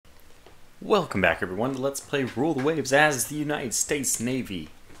Welcome back, everyone, to Let's Play Rule the Waves as the United States Navy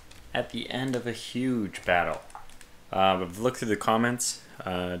at the end of a huge battle. I've looked through the comments,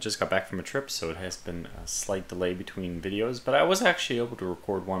 just got back from a trip, so it has been a slight delay between videos, but I was actually able to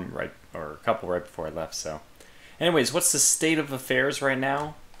record one a couple right before I left, so. Anyways, what's the state of affairs right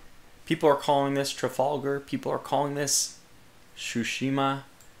now? People are calling this Trafalgar, people are calling this Tsushima.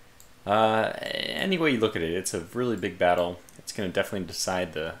 Any way you look at it, it's a really big battle. It's going to definitely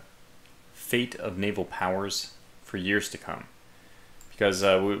decide the fate of naval powers for years to come, because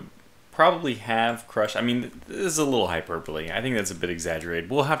we probably have crushed. I mean, this is a little hyperbole. I think that's a bit exaggerated.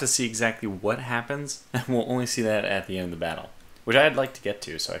 We'll have to see exactly what happens, and we'll only see that at the end of the battle, which I'd like to get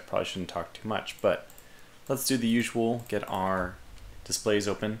to, so I probably shouldn't talk too much. But let's do the usual, get our displays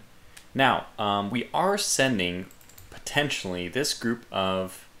open. Now, we are sending potentially this group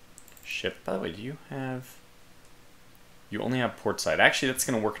of ship. By the way, do you have... You only have port side. Actually, that's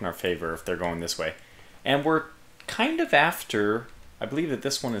going to work in our favor if they're going this way. And we're kind of after... I believe that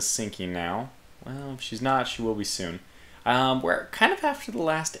this one is sinking now. Well, if she's not, she will be soon. We're kind of after the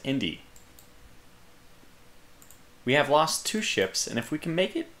last Indy. We have lost 2 ships, and if we can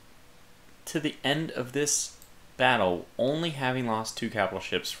make it to the end of this battle, only having lost 2 capital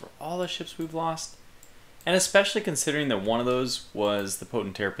ships for all the ships we've lost, and especially considering that one of those was the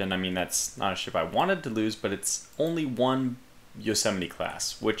Potent Terrapin. I mean, that's not a ship I wanted to lose, but it's only one Yosemite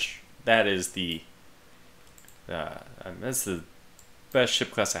class, which that is that's the best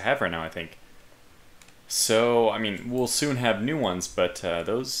ship class I have right now, I think. So, I mean, we'll soon have new ones, but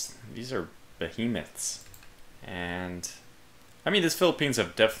these are behemoths. And, I mean, the Philippines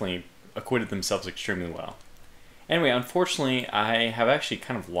have definitely acquitted themselves extremely well. Anyway, unfortunately, I have actually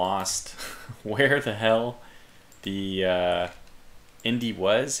kind of lost where the hell the Indy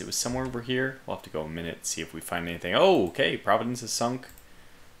was. It was somewhere over here. We'll have to go a minute, see if we find anything. Oh, okay, Providence is sunk.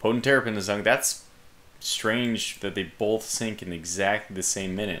 Potent Terrapin is sunk. That's strange that they both sink in exactly the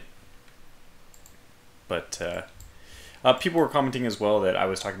same minute. But people were commenting as well that I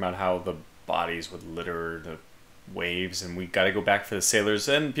was talking about how the bodies would litter the waves, and we got to go back for the sailors.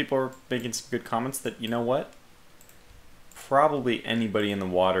 And people are making some good comments that, you know what? Probably anybody in the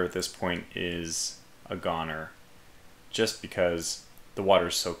water at this point is a goner, just because the water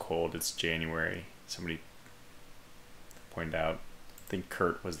is so cold. It's January. Somebody pointed out. I think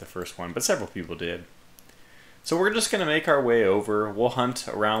Kurt was the first one, but several people did. So we're just going to make our way over. We'll hunt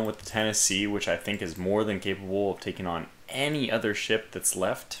around with the Tennessee, which I think is more than capable of taking on any other ship that's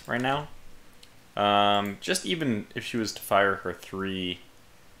left right now. Just even if she was to fire her 3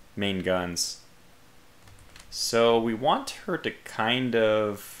 main guns. So we want her to kind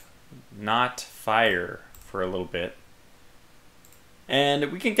of not fire for a little bit. And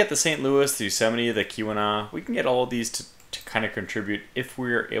we can get the St. Louis, the Yosemite, the Keweenaw. We can get all of these to kind of contribute if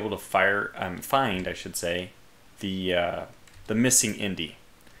we're able to find, I should say, the missing Indy.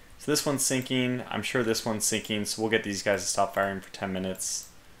 So this one's sinking. I'm sure this one's sinking. So we'll get these guys to stop firing for 10 minutes.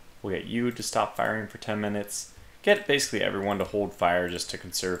 We'll get you to stop firing for 10 minutes. Get basically everyone to hold fire just to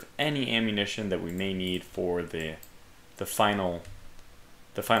conserve any ammunition that we may need for the final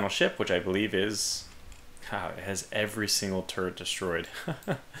ship, which I believe is... Wow, it has every single turret destroyed.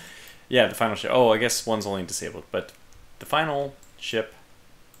 Yeah, the final ship. Oh, I guess one's only disabled, but the final ship,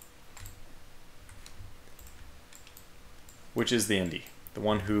 which is the Indy,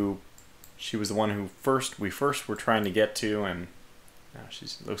 she was the one who we first were trying to get to, and now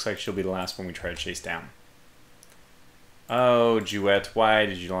looks like she'll be the last one we try to chase down. Oh, Duet, why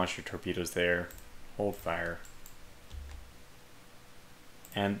did you launch your torpedoes there? Hold fire.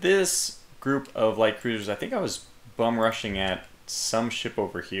 And this group of light cruisers, I think I was bum rushing at some ship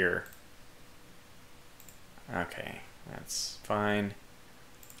over here. Okay, that's fine.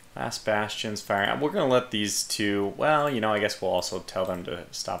 Last bastion's firing. We're going to let these 2, well, you know, I guess we'll also tell them to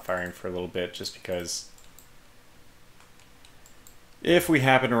stop firing for a little bit, just because if we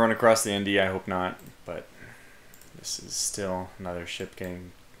happen to run across the Indy, I hope not, but this is still another ship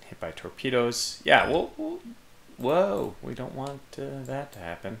getting hit by torpedoes. Yeah, whoa, we don't want that to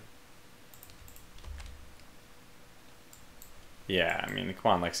happen. Yeah, I mean,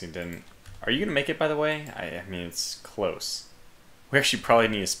 come on, Lexington. Are you going to make it, by the way? I mean, it's close. We actually probably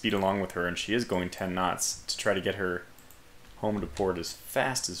need to speed along with her, and she is going 10 knots to try to get her home to port as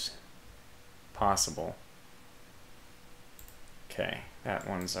fast as possible. Okay, that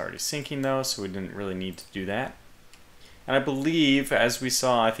one's already sinking, though, so we didn't really need to do that. And I believe, as we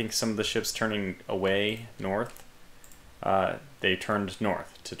saw, I think some of the ships turning away north, they turned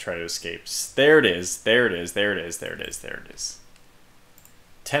north to try to escape. There it is, there it is, there it is, there it is, there it is.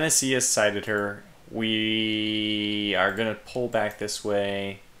 Tennessee has sighted her. We are going to pull back this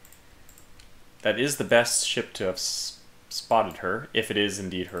way. that is the best ship to have spotted her, if it is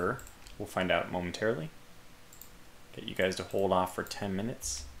indeed her. We'll find out momentarily. Get you guys to hold off for 10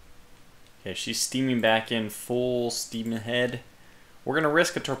 minutes. Okay, she's steaming back in full steam ahead. We're going to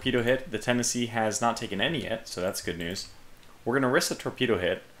risk a torpedo hit. The Tennessee has not taken any yet, so that's good news. We're going to risk a torpedo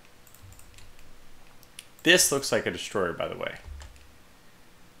hit. This looks like a destroyer, by the way.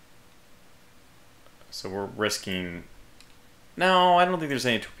 So we're risking... No, I don't think there's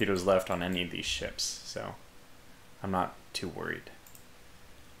any torpedoes left on any of these ships, so I'm not too worried.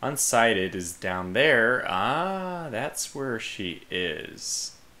 Unsighted is down there. Ah, that's where she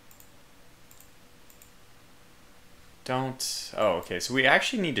is. Don't... Oh, okay. So we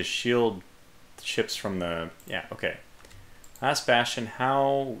actually need to shield ships from the... Yeah, okay. Last Bastion,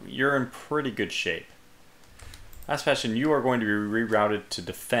 how... You're in pretty good shape. Last Bastion, you are going to be rerouted to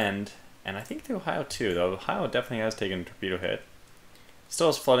defend. And I think the Ohio too, though. Ohio definitely has taken a torpedo hit. Still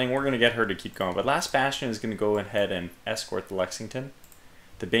has flooding. We're going to get her to keep going. But Last Bastion is going to go ahead and escort the Lexington.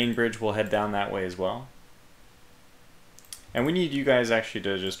 The Bainbridge will head down that way as well. And we need you guys actually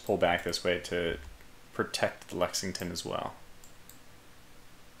to just pull back this way to protect the Lexington as well.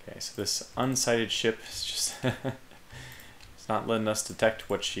 Okay, so this unsighted ship is just... it's not letting us detect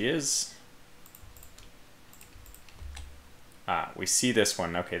what she is. Ah, we see this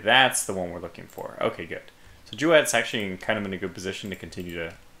one. Okay, that's the one we're looking for. Okay, good. So Duet's actually kind of in a good position to continue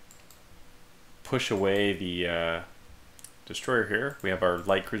to push away the destroyer here. We have our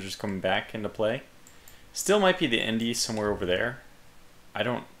light cruisers coming back into play. Still might be the Indy somewhere over there. I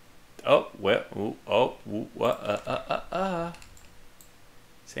don't... Oh, well,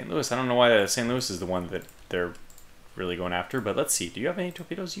 St. Louis. I don't know why St. Louis is the one that they're really going after, but let's see. Do you have any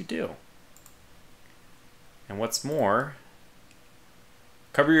torpedoes? You do. And what's more...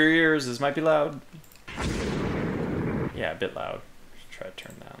 Cover your ears, this might be loud. Yeah, a bit loud. Try to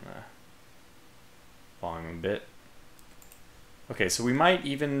turn down the volume a bit. Okay, so we might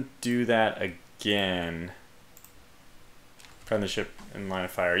even do that again. Friend the ship in line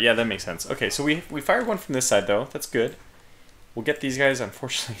of fire. Yeah, that makes sense. Okay, so we fired one from this side, though. That's good. We'll get these guys.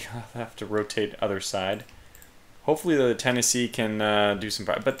 Unfortunately, I'll have to rotate other side. Hopefully the Tennessee can do some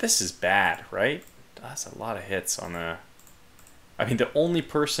fire. But this is bad, right? That's a lot of hits on the... I mean, the only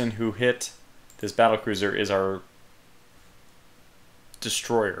person who hit this battlecruiser is our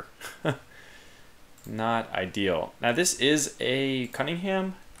destroyer. Not ideal. Now, this is a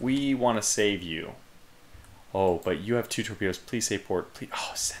Cunningham. We want to save you. Oh, but you have 2 torpedoes. Please say port. Please.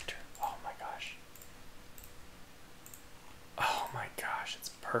 Oh, center. Oh, my gosh. Oh, my gosh.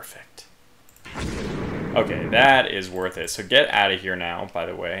 It's perfect. Okay, that is worth it. So get out of here now, by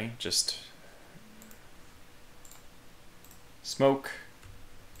the way. Just... Smoke.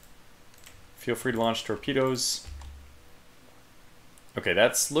 Feel free to launch torpedoes. Okay,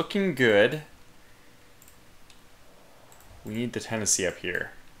 that's looking good. We need the Tennessee up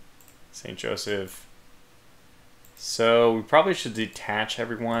here. St. Joseph. So we probably should detach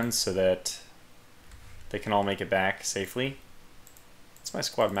everyone so that they can all make it back safely. What's my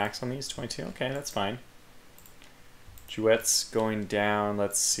squad max on these? 22? Okay, that's fine. Duet's going down.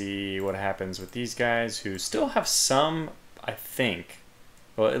 Let's see what happens with these guys who still have some... I think,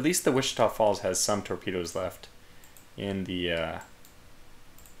 well, at least the Wichita Falls has some torpedoes left in the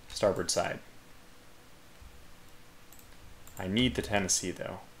starboard side. I need the Tennessee,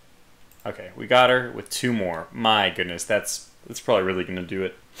 though. Okay, we got her with 2 more. My goodness, that's probably really going to do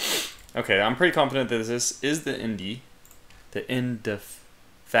it. Okay, I'm pretty confident that this is the Indy, the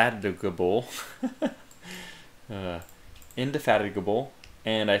Indefatigable, Indefatigable,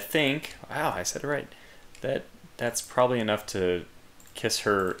 and I think, wow, I said it right, that's probably enough to kiss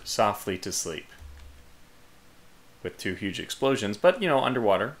her softly to sleep. With 2 huge explosions, but, you know,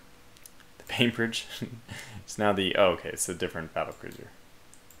 underwater. The Bainbridge is now the... Oh, okay, it's a different battlecruiser.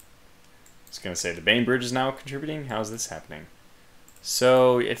 I was going to say, the Bainbridge is now contributing? How is this happening?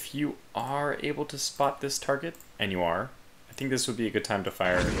 So, if you are able to spot this target, and you are, I think this would be a good time to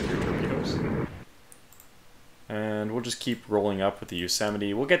fire your torpedoes. And we'll just keep rolling up with the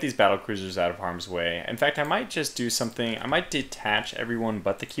Yosemite. We'll get these battlecruisers out of harm's way. In fact, I might just do something. I might detach everyone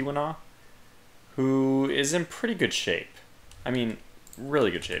but the Keweenaw, who is in pretty good shape. I mean, really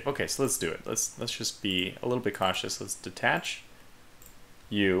good shape. Okay, so let's do it. Let's just be a little bit cautious. Let's detach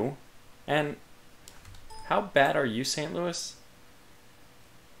you. And how bad are you, St. Louis?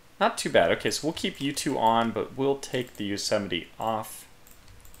 Not too bad. Okay, so we'll keep you 2 on, but we'll take the Yosemite off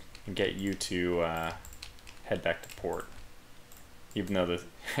and get you to... head back to port, even though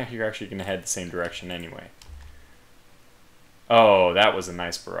you're actually going to head the same direction anyway. Oh, that was a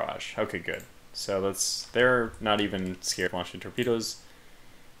nice barrage. Okay, good. So they're not even scared of launching torpedoes.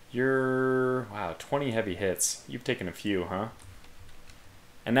 You're... Wow, 20 heavy hits. You've taken a few, huh?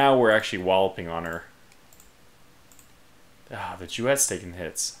 And now we're actually walloping on her. Ah, the Duet's taking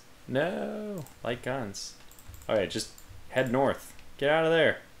hits. No! Light guns. Okay, just head north. Get out of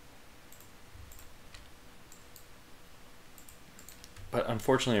there. But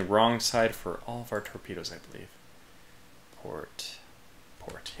unfortunately, wrong side for all of our torpedoes, I believe. Port.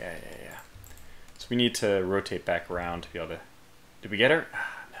 Port. Yeah. So we need to rotate back around to be able to... Did we get her?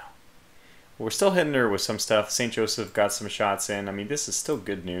 Ah, no. Well, we're still hitting her with some stuff. St. Joseph got some shots in. I mean, this is still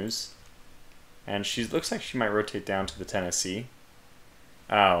good news. And she looks like she might rotate down to the Tennessee.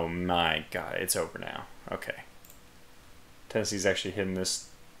 Oh my god, it's over now. Okay. Tennessee's actually hitting this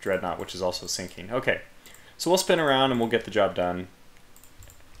dreadnought, which is also sinking. Okay. So we'll spin around and we'll get the job done.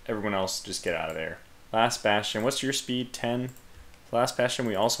 Everyone else, just get out of there. Last Bastion, what's your speed? 10? Last Bastion,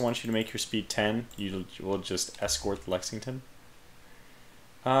 we also want you to make your speed 10. You will just escort the Lexington.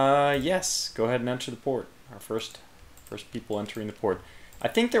 Yes, go ahead and enter the port. Our first people entering the port. I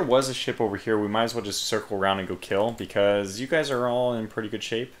think there was a ship over here. We might as well just circle around and go kill, because you guys are all in pretty good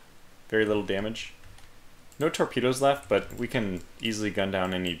shape. Very little damage. No torpedoes left, but we can easily gun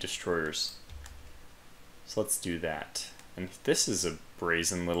down any destroyers. So let's do that. And this is a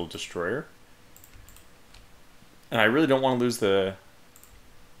brazen little destroyer. And I really don't want to lose the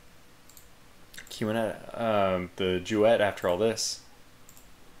the Duet after all this.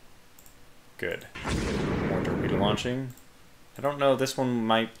 Good. More torpedo launching. I don't know, this one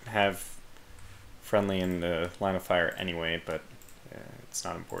might have friendly in the line of fire anyway, but it's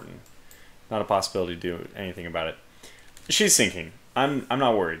not important. Not a possibility to do anything about it. She's sinking. I'm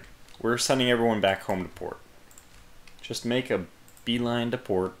not worried. We're sending everyone back home to port. Just make a beeline to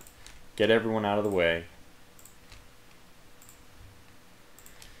port. Get everyone out of the way.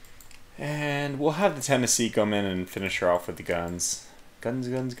 And we'll have the Tennessee come in and finish her off with the guns.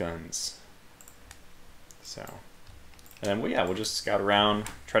 Guns. So, and then we'll just scout around,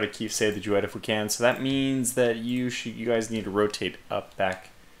 try to save the Duet if we can. So that means that you guys need to rotate up back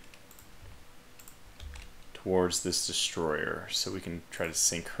towards this destroyer so we can try to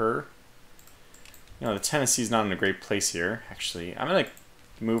sink her. You know, the Tennessee's not in a great place here. Actually, I'm gonna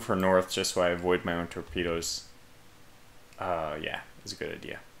move her north just so I avoid my own torpedoes. Yeah, it's a good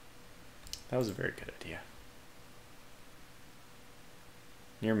idea. That was a very good idea.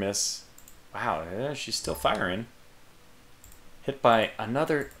 Near miss. Wow, yeah, she's still firing. Hit by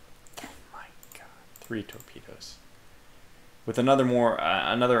another, oh my god, 3 torpedoes. With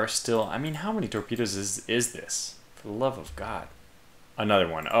another still, I mean, how many torpedoes is this? For the love of God. Another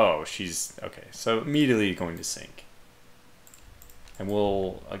one. Oh, she's, okay, so immediately going to sink. And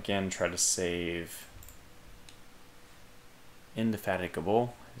we'll, again, try to save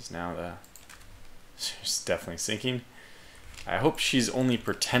Indefatigable. Is now the, she's definitely sinking. I hope she's only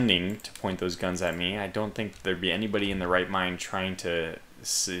pretending to point those guns at me. I don't think there'd be anybody in the right mind trying to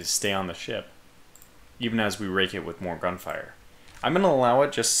stay on the ship, even as we rake it with more gunfire. I'm going to allow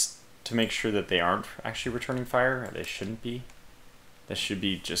it just to make sure that they aren't actually returning fire. They shouldn't be. This should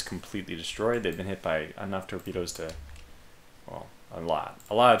be just completely destroyed. They've been hit by enough torpedoes to, well, a lot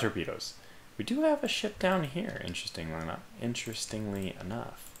of torpedoes. We do have a ship down here, interestingly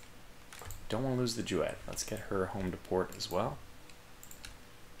enough. Don't want to lose the Duet. Let's get her home to port as well.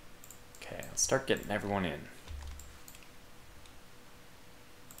 Okay, let's start getting everyone in.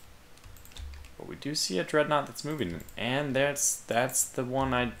 But we do see a dreadnought that's moving, and that's the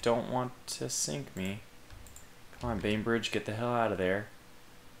one I don't want to sink me. Come on, Bainbridge, get the hell out of there.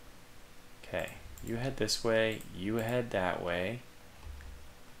 Okay, you head this way, you head that way.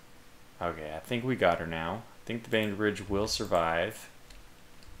 Okay, I think we got her now. I think the Bainbridge will survive.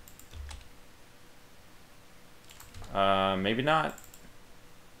 Maybe not.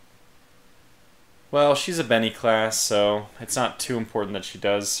 Well, she's a Benny class, so it's not too important that she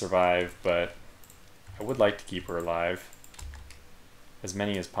does survive, but I would like to keep her alive. As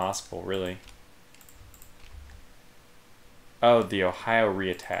many as possible, really. Oh, the Ohio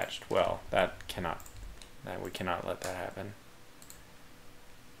reattached. Well, we cannot let that happen.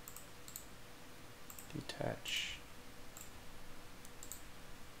 Detach.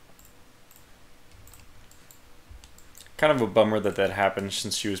 Kind of a bummer that happened,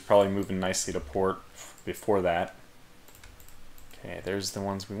 since she was probably moving nicely to port before that. Okay, there's the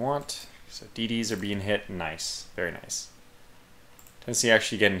ones we want. So DDs are being hit. Nice. Very nice. Tennessee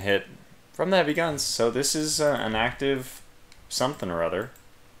actually getting hit from the heavy guns. So this is an active something or other.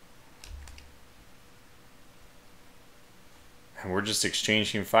 And we're just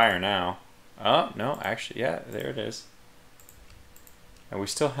exchanging fire now. Oh, no, actually, yeah, there it is. And we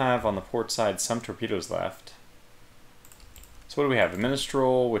still have on the port side some torpedoes left. So what do we have? A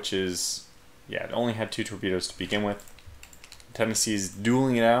Minstrel, which is, yeah, it only had 2 torpedoes to begin with. Tennessee's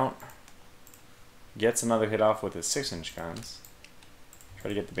dueling it out. Gets another hit off with his 6-inch guns. Try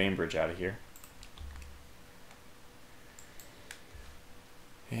to get the Bainbridge out of here.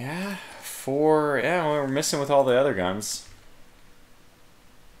 Yeah, 4. Yeah, we're missing with all the other guns.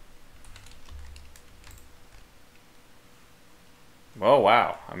 Oh,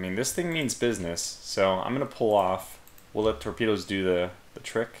 wow. I mean, this thing means business. So I'm going to pull off. We'll let torpedoes do the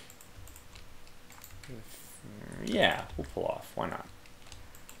trick. Yeah, we'll pull off. Why not?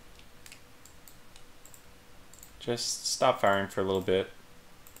 Just stop firing for a little bit.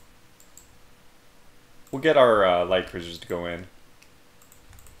 We'll get our light cruisers to go in.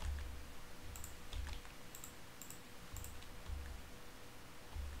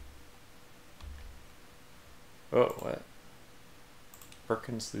 Oh, what?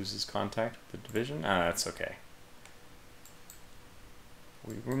 Perkins loses contact with the division? Ah, that's okay.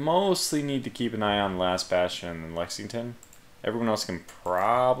 We mostly need to keep an eye on Last Bastion and Lexington. Everyone else can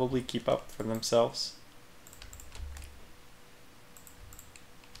probably keep up for themselves.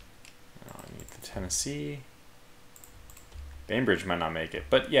 Oh, I need the Tennessee. Bainbridge might not make it,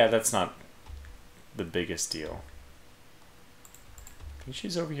 but yeah, that's not the biggest deal. I think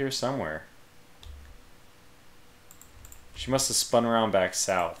she's over here somewhere. She must have spun around back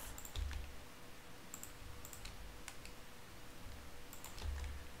south.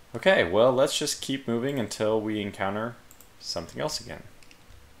 Okay, well, let's just keep moving until we encounter something else again.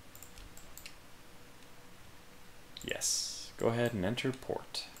 Yes, go ahead and enter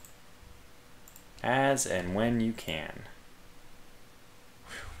port. As and when you can.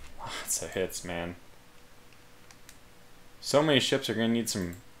 Whew, lots of hits, man. So many ships are going to need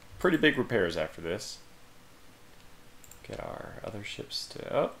some pretty big repairs after this. Get our other ships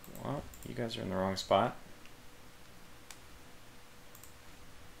to... Oh, well, you guys are in the wrong spot.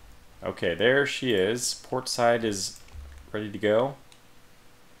 Okay, there she is. Port side is ready to go.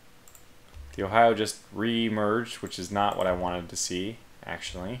 The Ohio just re-emerged, which is not what I wanted to see,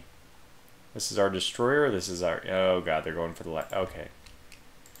 actually. This is our destroyer. This is our... Oh, God, they're going for the... Okay.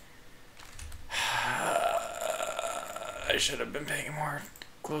 I should have been paying more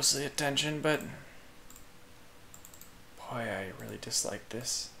closely attention, but... Boy, I really dislike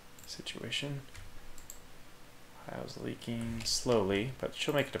this situation. Ohio's leaking slowly, but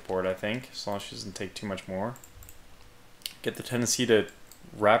she'll make it to port, I think, as long as she doesn't take too much more. Get the Tennessee to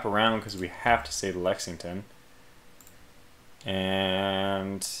wrap around because we have to save Lexington.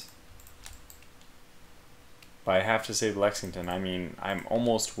 And by have to save Lexington, I mean I'm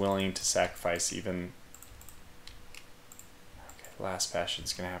almost willing to sacrifice even... Okay, the Last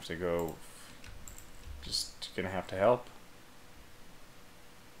Bastion's going to have to go... Just going to have to help.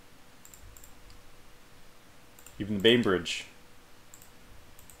 Even the Bainbridge.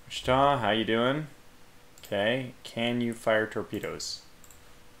 Wichita, how you doing? Okay, can you fire torpedoes?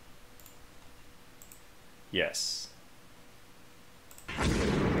 Yes.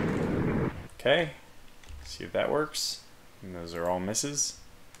 Okay, see if that works. And those are all misses.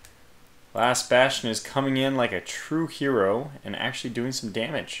 Last Bastion is coming in like a true hero and actually doing some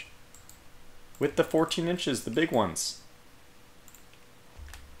damage. With the 14 inches, the big ones.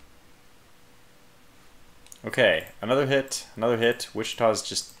 Okay, another hit, another hit. Wichita's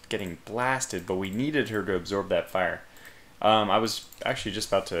just getting blasted, but we needed her to absorb that fire. I was actually just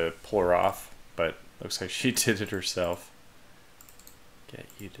about to pull her off, but looks like she did it herself. Get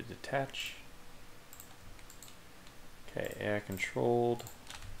you to detach. Okay, air controlled.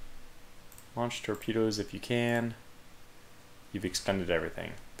 Launch torpedoes if you can. You've expended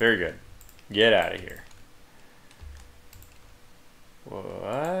everything. Very good. Get out of here.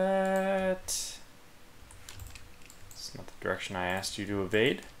 What? It's not the direction I asked you to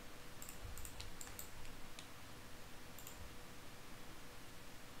evade.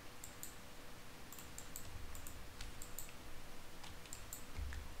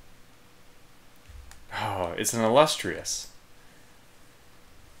 Oh, it's an illustrious.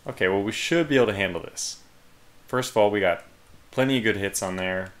 Okay, well we should be able to handle this. First of all, we got plenty of good hits on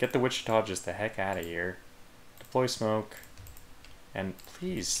there. Get the Wichita just the heck out of here. Deploy smoke. And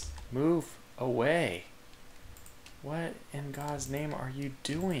please, move away. What in God's name are you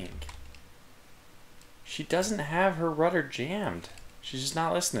doing? She doesn't have her rudder jammed. She's just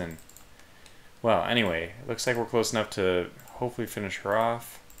not listening. Well, anyway, it looks like we're close enough to hopefully finish her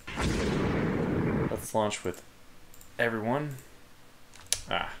off. Let's launch with everyone.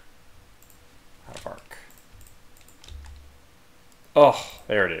 Ah, out of arc. Oh,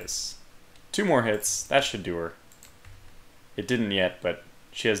 there it is. 2 more hits. That should do her. It didn't yet, but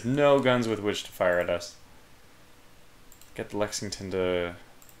she has no guns with which to fire at us. Get the Lexington to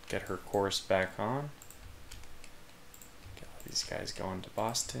get her course back on. Get all these guys going to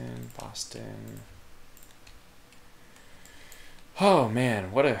Boston. Oh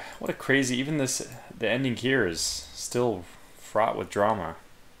man, what a crazy, even the ending here is still fraught with drama.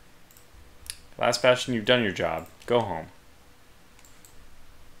 Last Bastion, you've done your job. Go home.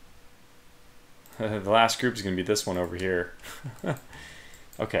 The last group is going to be this one over here.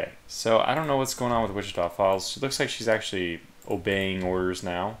 Okay, so I don't know what's going on with Wichita Falls. It looks like she's actually obeying orders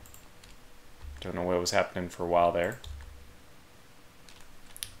now. Don't know what was happening for a while there.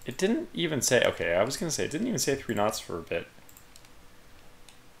 It didn't even say, okay, I was going to say, it didn't even say 3 knots for a bit.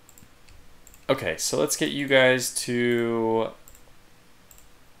 Okay, so let's get you guys to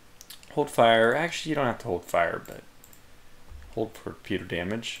hold fire. Actually, you don't have to hold fire, but hold torpedo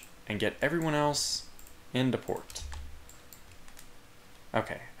damage and get everyone else into port.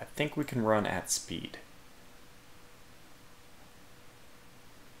 Okay, I think we can run at speed.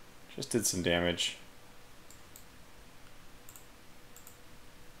 Just did some damage.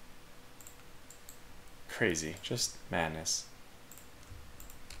 Crazy, just madness.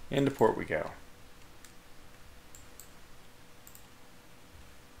 Into port we go.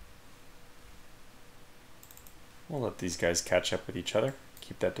 We'll let these guys catch up with each other.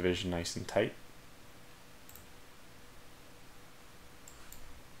 Keep that division nice and tight.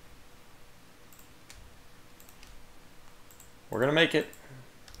 We're gonna make it.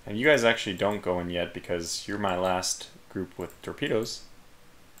 And you guys actually don't go in yet because you're my last group with torpedoes.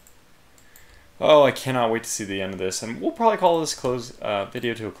 Oh, I cannot wait to see the end of this. And we'll probably call this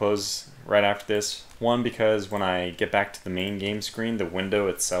video to a close right after this. One, because when I get back to the main game screen, the window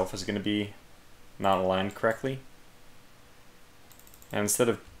itself is going to be not aligned correctly. And instead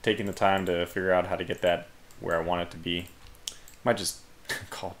of taking the time to figure out how to get that where I want it to be, I might just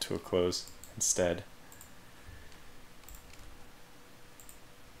call it to a close instead.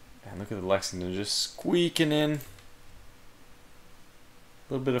 And look at the Lexington just squeaking in. A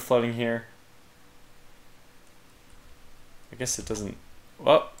little bit of flooding here. I guess it doesn't...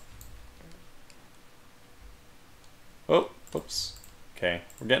 Oh! Oh, whoops. Okay,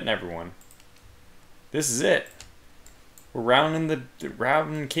 we're getting everyone. This is it. We're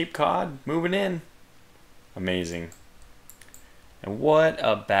rounding Cape Cod, moving in. Amazing. And what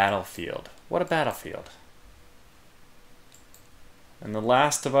a battlefield. What a battlefield. And the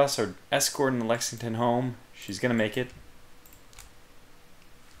last of us are escorting the Lexington home. She's gonna make it.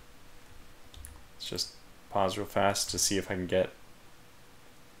 Let's just pause real fast to see if I can get...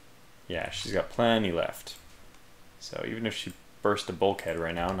 Yeah, she's got plenty left. So even if she burst a bulkhead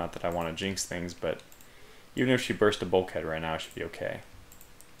right now, not that I want to jinx things, but even if she burst a bulkhead right now, it should be okay.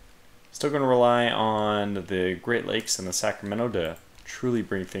 Still going to rely on the Great Lakes and the Sacramento to truly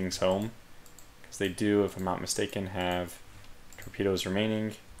bring things home. Because they do, if I'm not mistaken, have torpedoes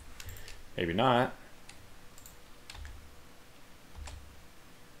remaining. Maybe not.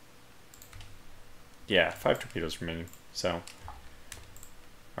 Yeah, 5 torpedoes remaining. So,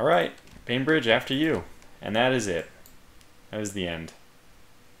 alright, Bainbridge, after you. And that is it. That is the end.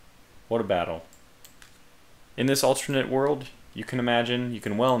 What a battle. In this alternate world, you can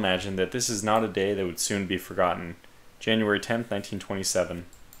well imagine that this is not a day that would soon be forgotten. January 10th, 1927.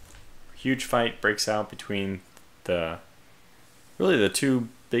 A huge fight breaks out between really the 2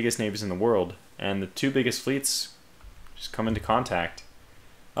 biggest navies in the world, and the 2 biggest fleets just come into contact.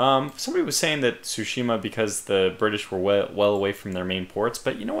 Somebody was saying that Tsushima, because the British were well away from their main ports,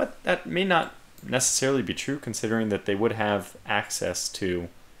 but you know what? That may not necessarily be true, considering that they would have access to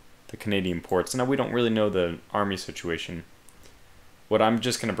the Canadian ports. Now, we don't really know the army situation. What I'm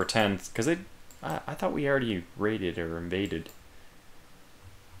just going to pretend, because I thought we already raided or invaded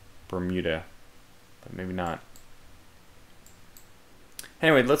Bermuda, but maybe not.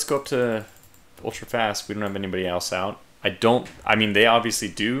 Anyway, let's go up to ultra fast. We don't have anybody else out. I mean, they obviously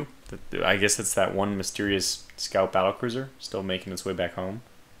do. I guess it's that one mysterious scout battlecruiser still making its way back home.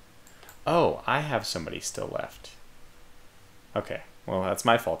 Oh, I have somebody still left. Okay, well, that's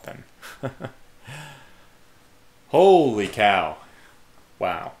my fault then. Holy cow.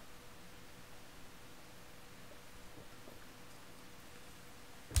 Wow.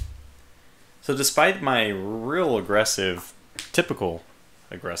 So despite my typical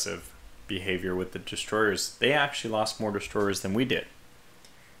aggressive behavior with the destroyers, they actually lost more destroyers than we did.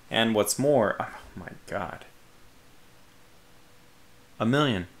 And what's more, oh my god. 1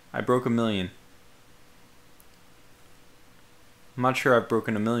 million. I broke 1 million. I'm not sure I've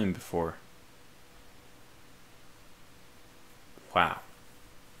broken 1 million before. Wow.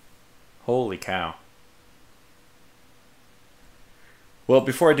 Holy cow. Well,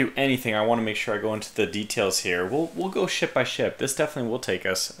 before I do anything, I want to make sure I go into the details here. We'll go ship by ship. This definitely will take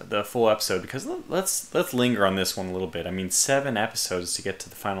us the full episode because let's linger on this one a little bit. I mean, 7 episodes to get to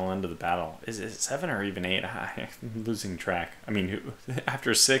the final end of the battle. Is it 7 or even 8? I'm losing track. I mean,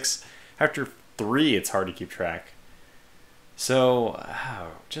 after 3, it's hard to keep track. So,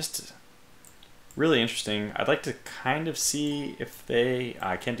 just really interesting. I'd like to kind of see if they...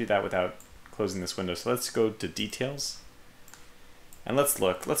 I can't do that without closing this window. So let's go to details. And let's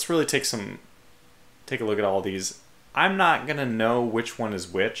look. Let's really take a look at all these. I'm not going to know which one is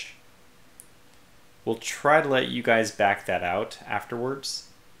which. We'll try to let you guys back that out afterwards.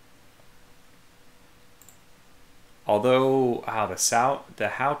 Although, the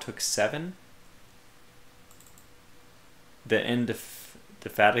How took 7. The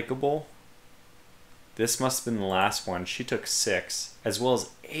Indefatigable. This must have been the last one. She took 6. As well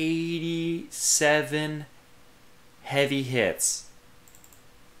as 87 heavy hits.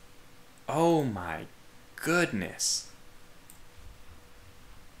 Oh my goodness.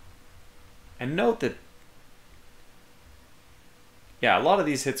 And note that, yeah, a lot of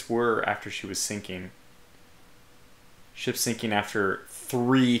these hits were after she was sinking. Ship sinking after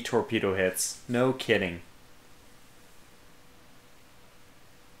 3 torpedo hits. No kidding.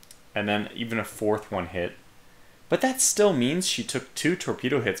 And then even a 4th one hit. But that still means she took 2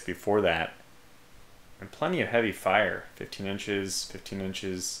 torpedo hits before that. And plenty of heavy fire. 15 inches, 15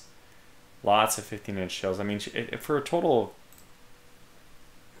 inches. Lots of 15-inch shells. I mean, for a total...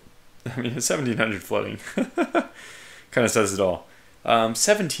 I mean, 1,700 flooding. Kind of says it all.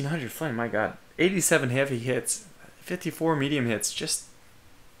 1,700 flooding, my god. 87 heavy hits. 54 medium hits. Just...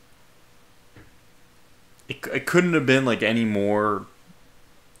 It couldn't have been like any more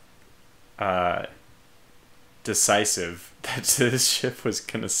decisive that this ship was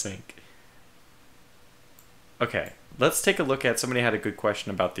going to sink. Okay. Let's take a look at, somebody had a good question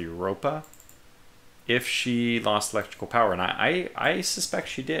about the Europa. If she lost electrical power, and I suspect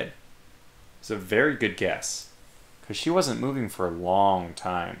she did. It's a very good guess. Because she wasn't moving for a long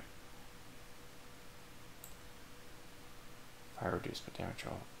time. Fire reduced but damage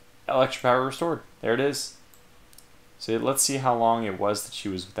roll. Electric power restored. There it is. So let's see how long it was that she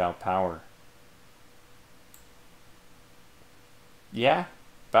was without power. Yeah,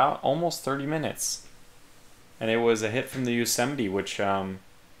 about almost 30 minutes. And it was a hit from the Yosemite, which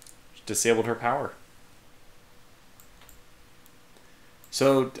disabled her power.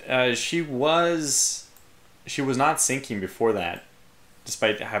 So she was not sinking before that,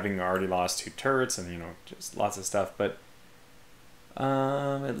 despite having already lost 2 turrets and just lots of stuff. But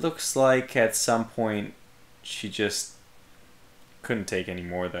it looks like at some point she just couldn't take any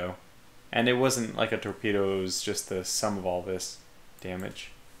more, though, and it wasn't like a torpedo. It was just the sum of all this damage.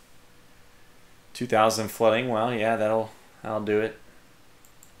 2,000 flooding. Well, yeah, that'll do it.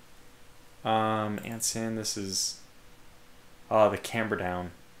 Anson, this is the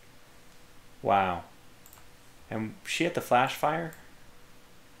Camberdown. Wow. And she hit the flash fire?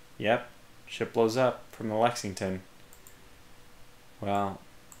 Yep. Ship blows up from the Lexington. Well,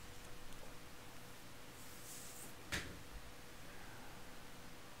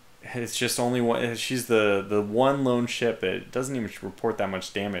 it's just only one. She's the one lone ship that doesn't even report that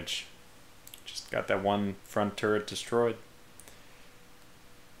much damage. Just got that one front turret destroyed.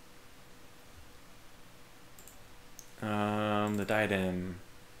 The Diadem.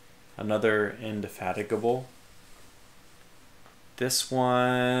 Another Indefatigable. This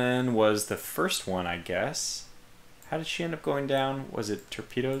one was the first one, I guess. How did she end up going down? Was it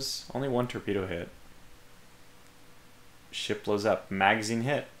torpedoes? Only 1 torpedo hit. Ship blows up. Magazine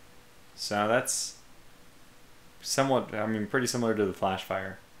hit. So that's somewhat, I mean, pretty similar to the flash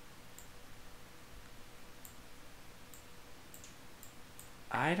fire.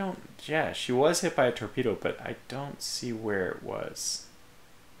 Yeah, she was hit by a torpedo, but I don't see where it was.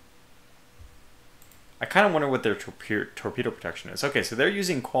 I kind of wonder what their torpedo protection is. Okay, so they're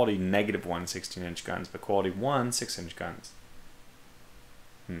using quality -1 16-inch guns, but quality 1 6-inch guns.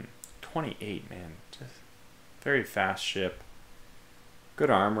 28, man. Just very fast ship. Good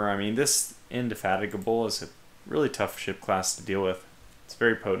armor. I mean, this Indefatigable is a really tough ship class to deal with. It's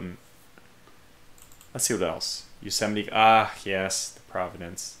very potent. Let's see what else. Yosemite. Ah, yes, the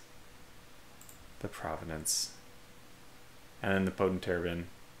Providence. The Providence. And then the Potent Terrabin.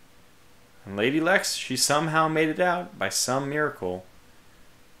 And Lady Lex, she somehow made it out by some miracle.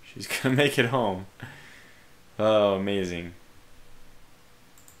 She's gonna make it home. Oh, amazing.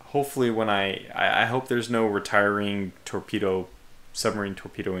 Hopefully when I hope there's no retiring submarine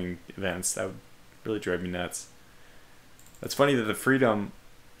torpedoing events. That would really drive me nuts. It's funny that the Freedom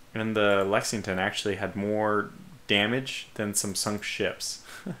and the Lexington actually had more damage than some sunk ships.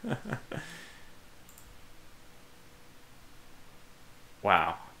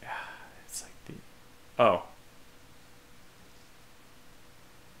 Wow. It's like the... Oh.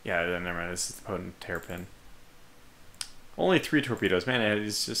 Yeah, never mind. This is the potent terrapin. Only 3 torpedoes. Man,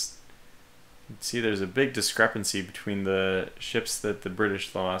 it's just... See, there's a big discrepancy between the ships that the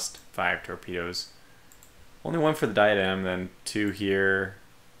British lost. 5 torpedoes. Only 1 for the Diadem, then 2 here.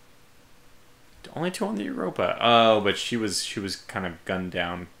 Only 2 on the Europa. Oh, but she was kind of gunned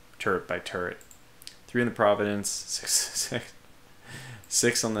down turret by turret. 3 on the Providence.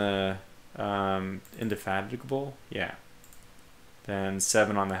 6 on the Indefatigable. Yeah. Then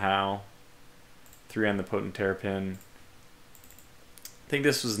 7 on the Howe. 3 on the Potent Terrapin. I think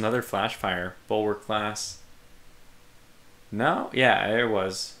this was another flash fire. Bulwark class. No? Yeah, it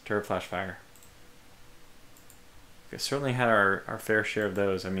was. Turret flash fire. We certainly had our fair share of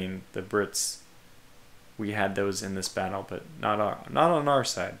those. I mean, the Brits, we had those in this battle, but not on our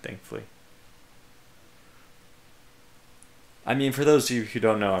side, thankfully. I mean, for those of you who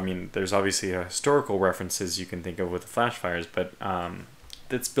don't know, I mean, there's obviously historical references you can think of with the flash fires, but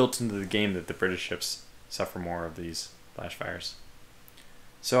it's built into the game that the British ships suffer more of these flash fires.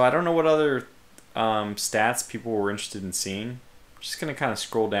 So I don't know what other stats people were interested in seeing. I'm just going to kind of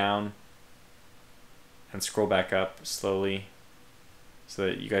scroll down and scroll back up slowly so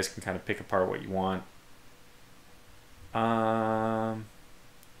that you guys can kind of pick apart what you want.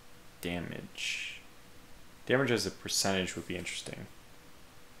 Damage. Damage as a percentage would be interesting.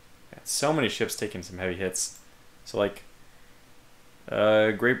 Yeah, so many ships taking some heavy hits. So like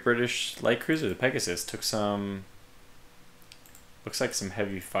Great British Light Cruiser, the Pegasus, took some, looks like some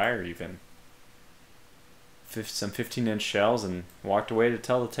heavy fire even. Some 15-inch shells and walked away to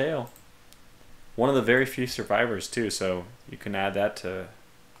tell the tale. One of the very few survivors too, so you can add that to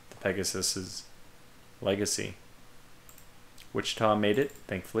the Pegasus's legacy. Wichita made it,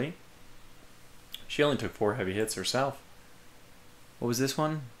 thankfully. She only took 4 heavy hits herself. What was this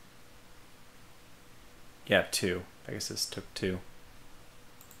one? Yeah, 2. Pegasus took 2.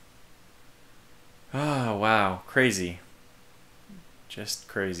 Oh, wow. Crazy. Just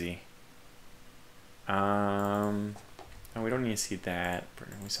crazy. No, we don't need to see that.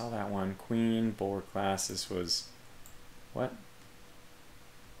 We saw that one. Queen, Bulwark class. This was... What?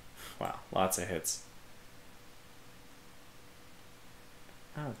 Wow, lots of hits.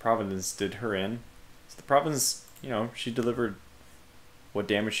 Oh, Providence did her in. So the Providence, you know, she delivered what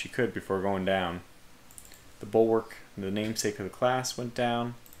damage she could before going down. The Bulwark, the namesake of the class, went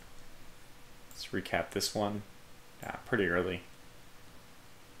down. Let's recap this one. Yeah, pretty early.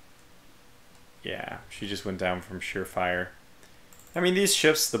 Yeah, she just went down from sheer fire. I mean, these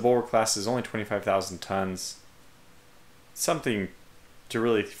ships, the Bulwark class is only 25,000 tons. Something to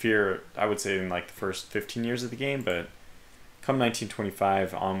really fear, I would say, in like the first 15 years of the game, but come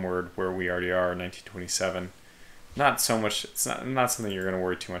 1925 onward, where we already are, 1927, not so much, it's not something you're going to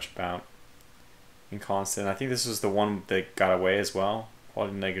worry too much about. In Constant, I think this was the one that got away as well.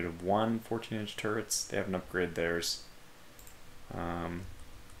 Quality -1, 14-inch turrets. They haven't upgraded theirs.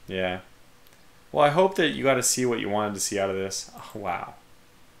 Yeah. Well, I hope that you got to see what you wanted to see out of this. Oh, wow.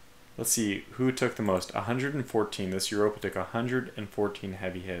 Let's see who took the most. 114. This Europa took 114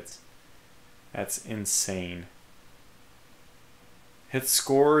 heavy hits. That's insane. Hits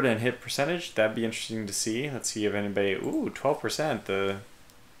scored and hit percentage. That'd be interesting to see. Let's see if anybody... Ooh, 12%. The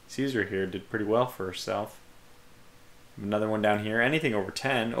Caesar here did pretty well for herself. Another one down here. Anything over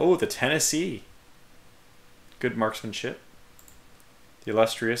 10. Oh, the Tennessee. Good marksmanship. The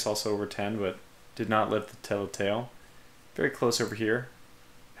Illustrious also over 10, but did not live to tell the tale. Very close over here.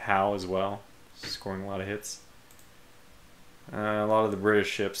 Howe as well, scoring a lot of hits. A lot of the British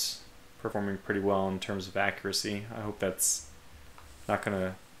ships performing pretty well in terms of accuracy. I hope that's not going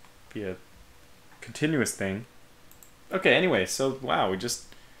to be a continuous thing. Okay, anyway, so wow, we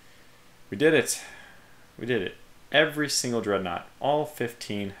did it. We did it. Every single dreadnought, all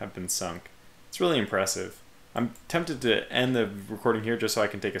 15 have been sunk. It's really impressive. I'm tempted to end the recording here just so I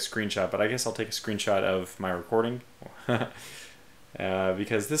can take a screenshot, but I guess I'll take a screenshot of my recording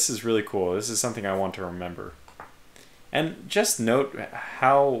because this is really cool. This is something I want to remember. And just note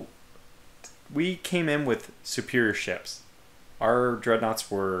how we came in with superior ships. Our dreadnoughts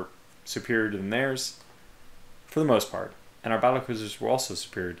were superior to theirs for the most part, and our battlecruisers were also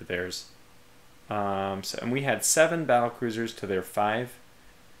superior to theirs. And we had 7 battlecruisers to their 5.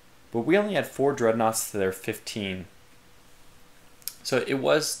 But we only had 4 dreadnoughts to their 15. So it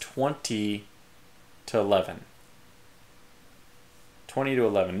was 20 to 11. 20 to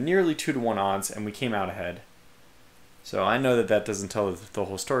 11. Nearly 2 to 1 odds, and we came out ahead. So I know that that doesn't tell the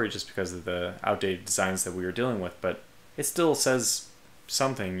whole story just because of the outdated designs that we were dealing with, but it still says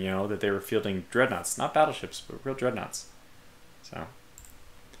something, you know, that they were fielding dreadnoughts, not battleships, but real dreadnoughts. So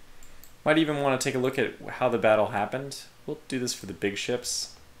might even want to take a look at how the battle happened. We'll do this for the big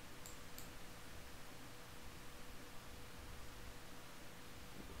ships.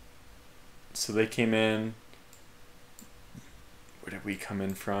 So they came in. Where did we come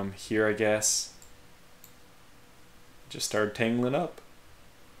in from? Here, I guess. Just started tangling up.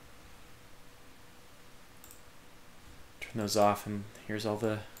 Turn those off, and here's all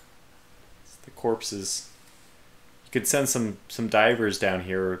the corpses. You could send some divers down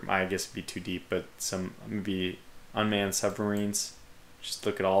here. I guess it'd be too deep, but some maybe unmanned submarines. Just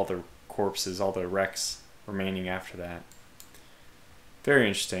look at all the corpses, all the wrecks remaining after that. Very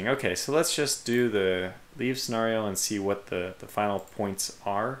interesting. Okay, so let's just do the leave scenario and see what the final points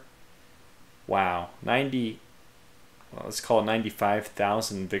are. Wow, 90, well, let's call it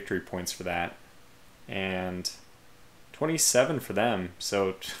 95,000 victory points for that. And 27 for them.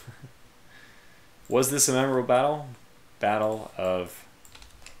 So was this a memorable battle? Battle of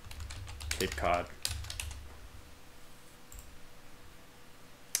Cape Cod.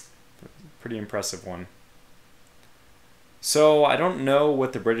 Pretty impressive one. So I don't know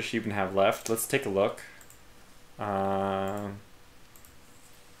what the British even have left. Let's take a look. They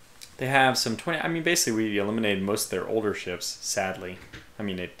have some 20. I mean, basically we eliminated most of their older ships, sadly. I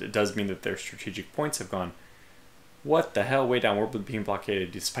mean, it does mean that their strategic points have gone. What the hell? Way down, we're being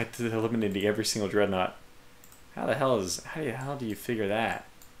blockaded despite eliminating every single dreadnought. How the hell do you figure that?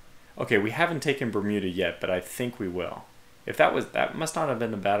 Okay, we haven't taken Bermuda yet, but I think we will. If that must not have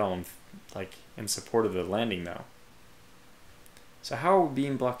been a battle in support of the landing though. So how are we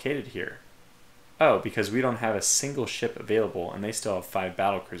being blockaded here? Oh, because we don't have a single ship available and they still have 5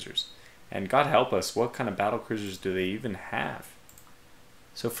 battlecruisers. And God help us, what kind of battlecruisers do they even have?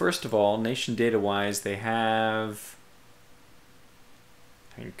 So first of all, nation data wise, they have...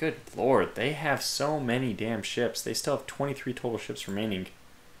 I mean, good lord, they have so many damn ships. They still have 23 total ships remaining.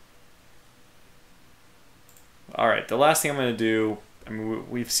 Alright, the last thing I'm going to do, I mean,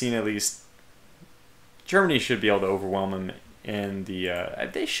 we've seen at least... Germany should be able to overwhelm them in the...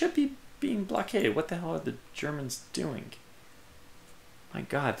 they should be being blockaded. What the hell are the Germans doing? My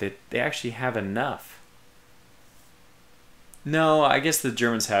god, they actually have enough. No, I guess the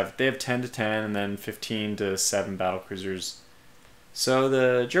Germans have 10 to 10 and then 15 to 7 battlecruisers. So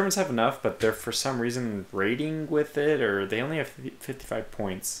the Germans have enough, but they're for some reason raiding with it, or they only have 55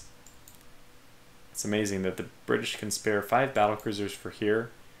 points. It's amazing that the British can spare 5 battlecruisers for here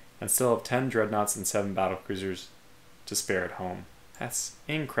and still have 10 dreadnoughts and 7 battlecruisers to spare at home. That's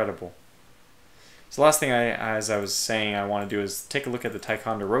incredible. So the last thing as I was saying I want to do is take a look at the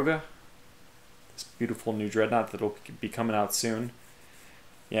Ticonderoga. This beautiful new dreadnought that'll be coming out soon.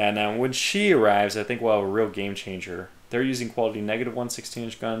 Yeah, now when she arrives, I think we'll have a real game changer. They're using quality -1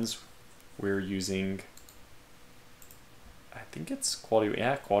 16-inch guns. We're using, I think it's quality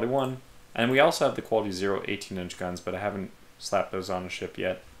 1. And we also have the quality 0 18-inch guns, but I haven't slapped those on a ship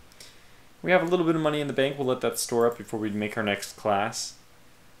yet. We have a little bit of money in the bank. We'll let that store up before we make our next class.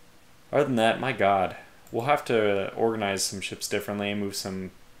 Other than that, my god, we'll have to organize some ships differently and move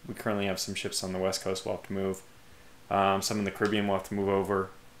some. We currently have some ships on the west coast we'll have to move. Some in the Caribbean we'll have to move over.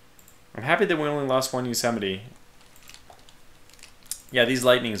 I'm happy that we only lost 1 Yosemite. Yeah, these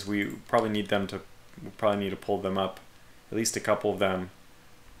Lightnings, we probably need to pull them up. At least a couple of them.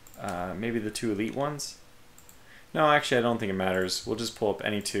 Maybe the 2 elite ones? No, actually I don't think it matters. We'll just pull up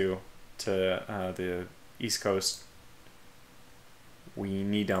any 2 to the east coast. We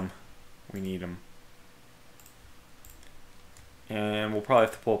need them. We need them. And we'll probably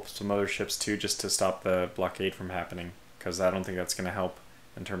have to pull up some other ships too just to stop the blockade from happening, because I don't think that's going to help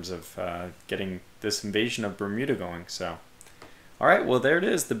in terms of getting this invasion of Bermuda going. So, alright, well there it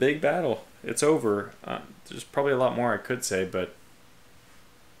is, the big battle. It's over. There's probably a lot more I could say, but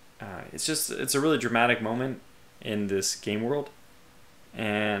it's a really dramatic moment in this game world.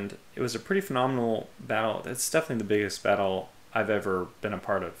 And it was a pretty phenomenal battle. It's definitely the biggest battle I've ever been a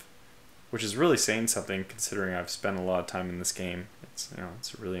part of, which is really saying something considering I've spent a lot of time in this game. It's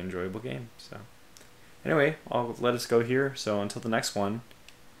it's a really enjoyable game. So anyway, I'll let us go here. So until the next one,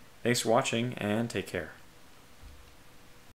 thanks for watching and take care.